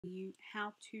you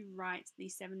how to write the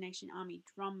Seven Nation Army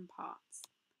drum parts.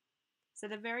 So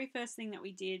the very first thing that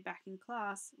we did back in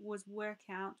class was work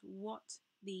out what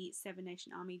the Seven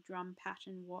Nation Army drum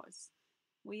pattern was.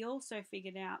 We also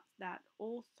figured out that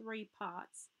all three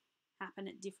parts happen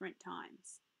at different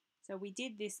times. So we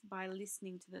did this by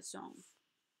listening to the song.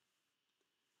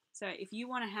 So if you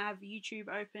want to have YouTube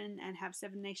open and have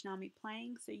Seven Nation Army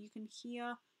playing so you can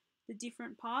hear the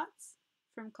different parts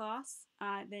from class,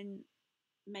 then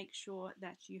make sure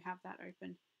that you have that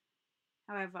open.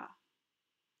 However,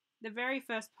 the very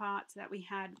first part that we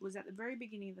had was at the very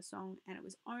beginning of the song, and it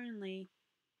was only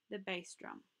the bass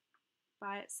drum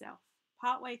by itself.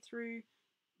 Partway through,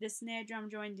 the snare drum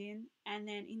joined in, and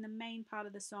then in the main part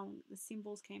of the song, the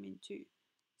cymbals came in too.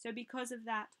 So because of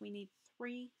that, we need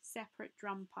 3 separate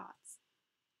drum parts.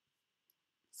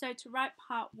 So to write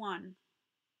part 1,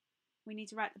 we need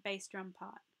to write the bass drum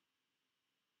part.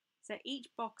 So each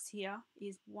box here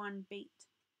is 1 beat.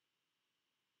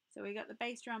 So we got the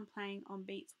bass drum playing on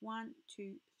beats 1,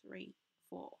 2, 3,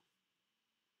 4.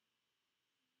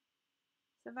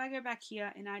 So if I go back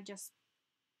here and I just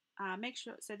make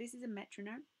sure, so this is a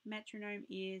metronome. Metronome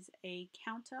is a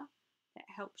counter that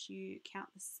helps you count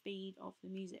the speed of the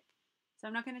music. So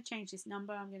I'm not going to change this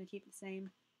number, I'm going to keep it the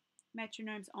same.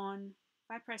 Metronome's on.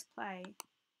 If I press play,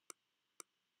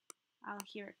 I'll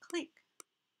hear a click.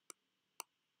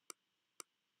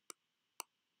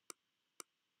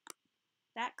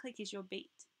 That click is your beat.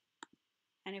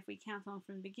 And if we count on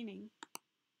from the beginning,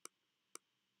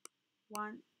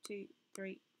 1, 2,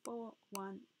 3, 4,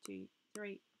 1, 2,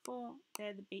 3, 4,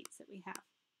 they're the beats that we have.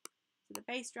 So the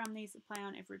bass drum needs to play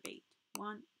on every beat.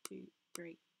 1, 2,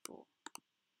 3, 4.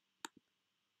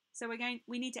 So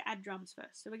we need to add drums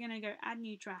first. So we're going to go add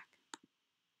new track.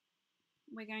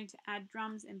 We're going to add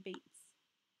drums and beats.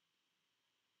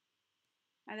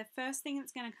 Now the first thing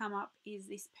that's going to come up is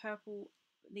these purple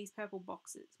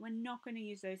boxes. We're not going to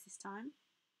use those this time.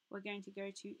 We're going to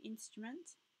go to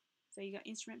instrument. So you got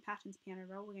instrument patterns, piano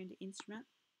roll. We're going to instrument.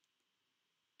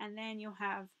 And then you'll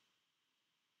have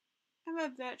a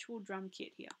virtual drum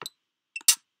kit here.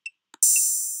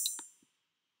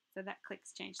 So that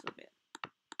click's changed a little bit.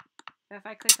 So if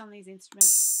I click on these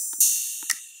instruments,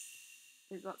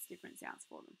 there's lots of different sounds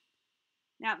for them.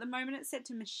 Now at the moment it's set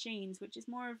to machines, which is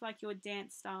more of like your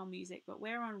dance style music, but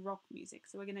we're on rock music,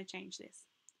 so we're going to change this.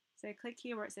 So click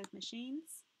here where it says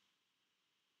machines.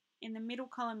 In the middle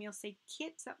column you'll see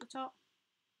kits at the top,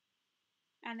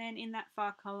 and then in that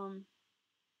far column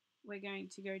we're going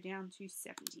to go down to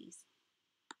 70s.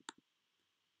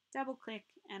 Double click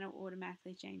and it will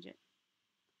automatically change it.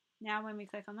 Now when we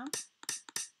click on them,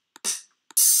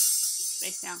 they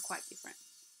sound quite different.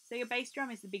 So your bass drum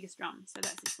is the biggest drum, so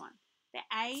that's this one. The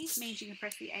A means you can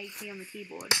press the A key on the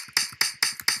keyboard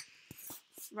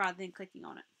rather than clicking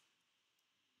on it.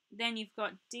 Then you've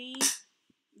got D.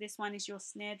 This one is your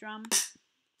snare drum.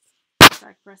 So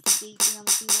I press the D key on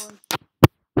the keyboard.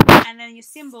 And then your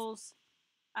cymbals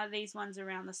are these ones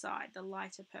around the side, the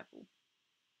lighter purple.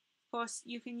 Of course,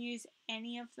 you can use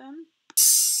any of them.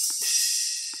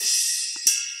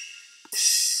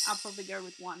 I'll probably go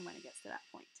with 1 when it gets to that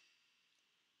point.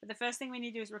 But the first thing we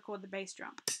need to do is record the bass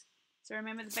drum. So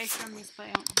remember the bass drum needs to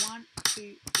play on 1,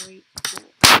 2, 3, 4.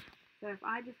 So if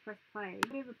I just press play, a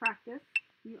bit of a practice,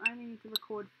 you only need to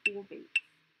record 4 beats.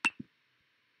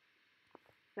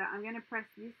 So I'm going to press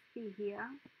this key here.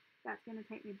 That's going to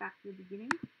take me back to the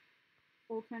beginning.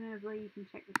 Alternatively, you can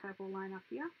check the purple line up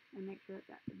here and make sure it's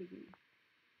at the beginning.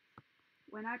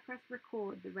 When I press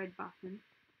record, the red button,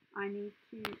 I need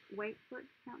to wait for it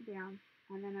to count down,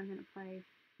 and then I'm going to play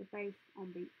the bass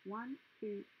on beats 1,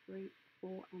 2, 3,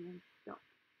 4, and then stop.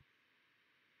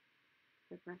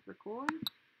 So press record,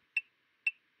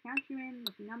 count you in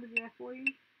with the numbers there for you,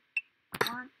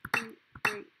 1, 2,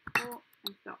 3, 4,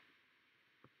 and stop.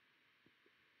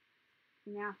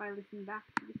 So now if I listen back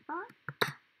to this part,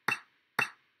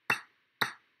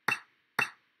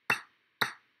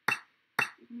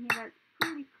 you can hear that it's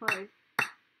pretty close.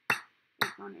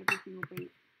 It's on every single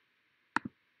beat.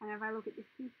 And if I look at this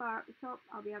key bar at the top,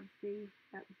 I'll be able to see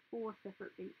that there's 4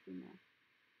 separate beats in there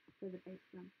for the bass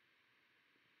drum.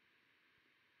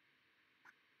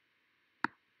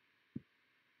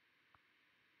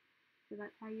 So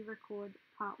that's how you record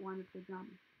part 1 of the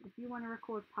drum. If you want to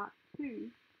record part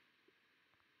 2,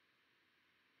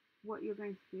 what you're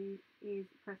going to do is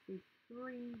press these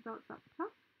 3 dots up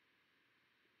top.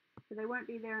 So they won't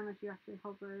be there unless you actually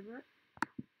hover over it.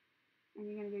 And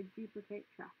you're going to go duplicate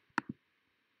track.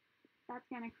 That's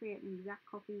going to create an exact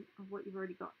copy of what you've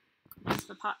already got.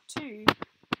 For part 2,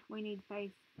 we need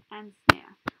bass and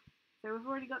snare. So we've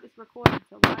already got this recorded,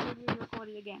 so why would we record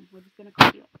it again? We're just going to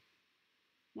copy it.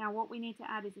 Now what we need to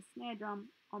add is a snare drum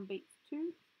on beats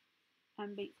 2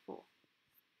 and beats 4.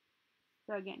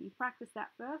 So again, you practice that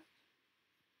first.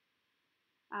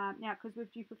 Now because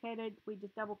we've duplicated, we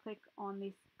just double click on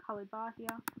this coloured bar here.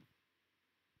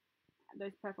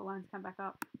 Those purple lines come back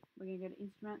up. We're going to go to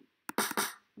instrument.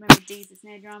 Remember, D is the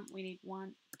snare drum. We need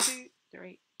 1, 2,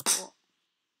 3, 4,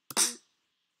 2,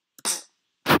 4.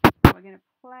 We're going to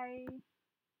play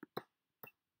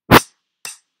 1,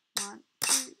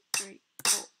 2, 3,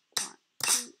 4, 1,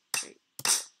 2, 3,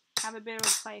 4. Have a bit of a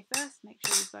play first. Make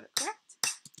sure you've got it correct.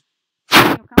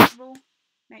 When you're comfortable,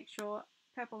 make sure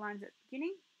purple lines at the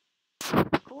beginning.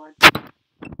 Record.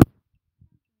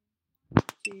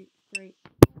 2, 3,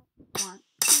 4. 1,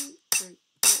 2, 3,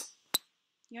 4.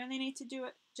 You only need to do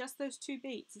it just those 2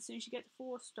 beats. As soon as you get to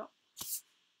 4, stop.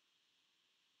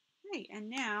 Okay, and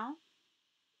now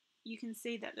you can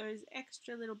see that those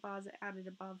extra little bars are added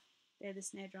above. They're the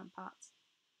snare drum parts.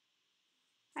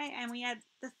 Okay, and we add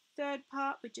the third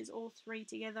part, which is all 3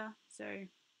 together. So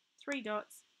 3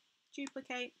 dots,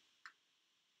 duplicate,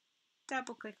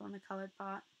 double click on the coloured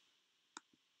part,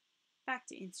 back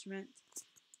to instrument,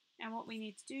 and what we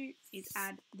need to do is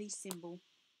add the cymbal.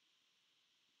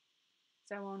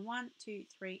 So on 1, 2,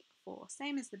 3, 4,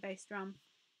 same as the bass drum,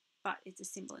 but it's a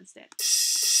cymbal instead.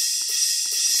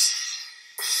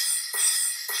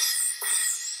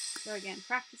 So again,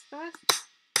 practice first.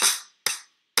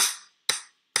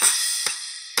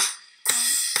 1,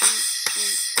 2, 3,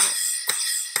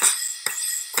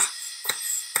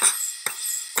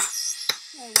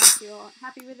 4. Okay, once you're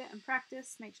happy with it and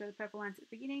practice, make sure the purple line's at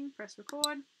the beginning, press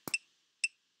record.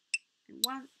 And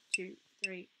 1, 2,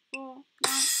 3, 4. 1, 2,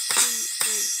 3,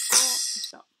 4, and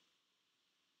stop.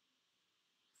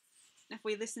 If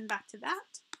we listen back to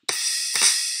that,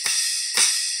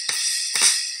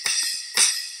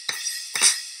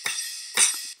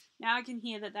 now I can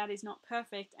hear that that is not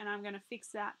perfect, and I'm going to fix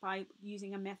that by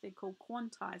using a method called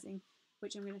quantizing,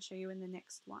 which I'm going to show you in the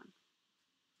next one.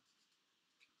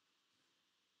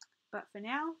 But for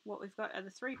now, what we've got are the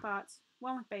 3 parts,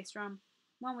 one with bass drum,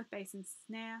 one with bass and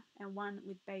snare, and one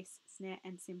with bass, snare,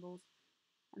 and cymbals.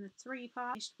 And the 3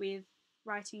 parts with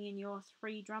writing in your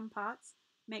 3 drum parts.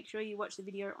 Make sure you watch the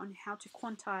video on how to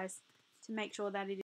quantize to make sure that it